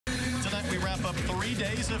wrap up 3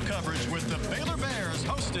 days of coverage with the Baylor Bears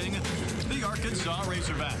hosting the Arkansas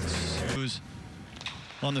Razorbacks. Who's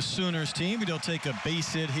on the Sooners team. He'll take a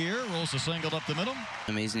base hit here. Rolls a single up the middle.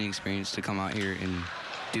 Amazing experience to come out here and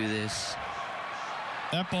do this.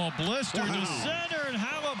 That ball blistered to center, and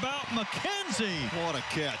how about McKenzie? What a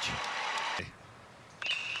catch.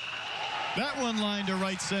 That one lined to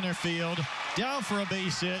right center field. Down for a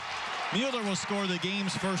base hit. Mueller will score the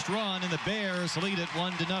game's first run, and the Bears lead it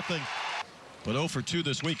 1-0. But 0 for 2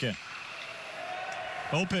 this weekend.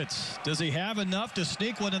 Opitz, does he have enough to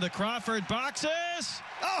sneak one in the Crawford boxes?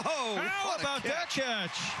 Oh, how about that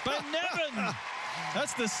catch by Nevin?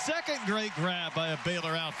 That's the second great grab by a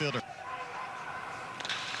Baylor outfielder.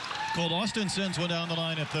 Cole Austin sends one down the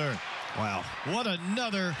line at third. Wow. What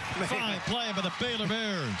another fine play by the Baylor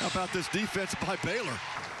Bears. How about this defense by Baylor?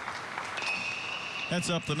 That's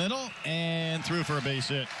up the middle and through for a base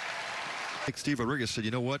hit. I think Steve Rodriguez said,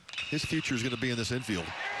 you know what? His future is going to be in this infield.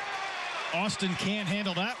 Austin can't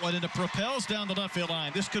handle that one, and it propels down the left field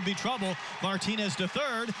line. This could be trouble. Martinez to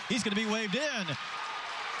third. He's going to be waved in.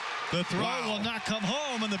 The throw will not come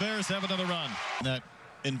home, and the Bears have another run in that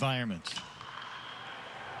environment.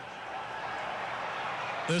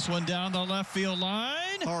 This one down the left field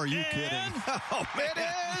line. Are you kidding? Oh, man.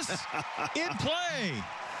 It is in play.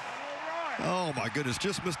 Oh, my goodness.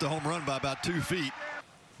 Just missed a home run by about 2 feet.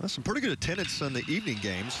 That's some pretty good attendance on the evening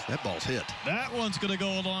games. That ball's hit. That one's going to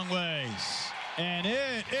go a long ways. And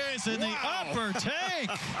it is in the upper tank.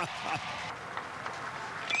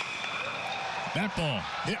 That ball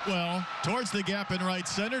hit well towards the gap in right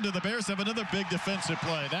center. Do the Bears have another big defensive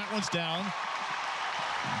play? That one's down.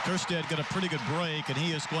 Kerstead got a pretty good break, and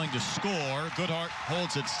he is going to score. Goodhart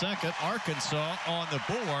holds it second. Arkansas on the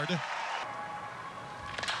board.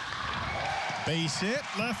 Base hit,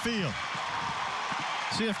 left field.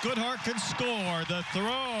 See if Goodhart can score. The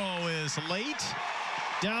throw is late.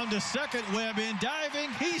 Down to second. Webb in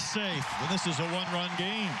diving. He's safe. And this is a one-run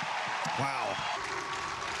game. Wow.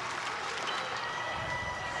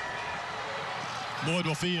 Lloyd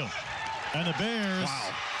will field. And the Bears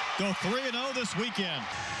go 3-0 this weekend.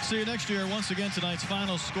 See you next year. Once again, tonight's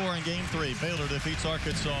final score in Game 3. Baylor defeats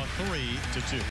Arkansas 3-2.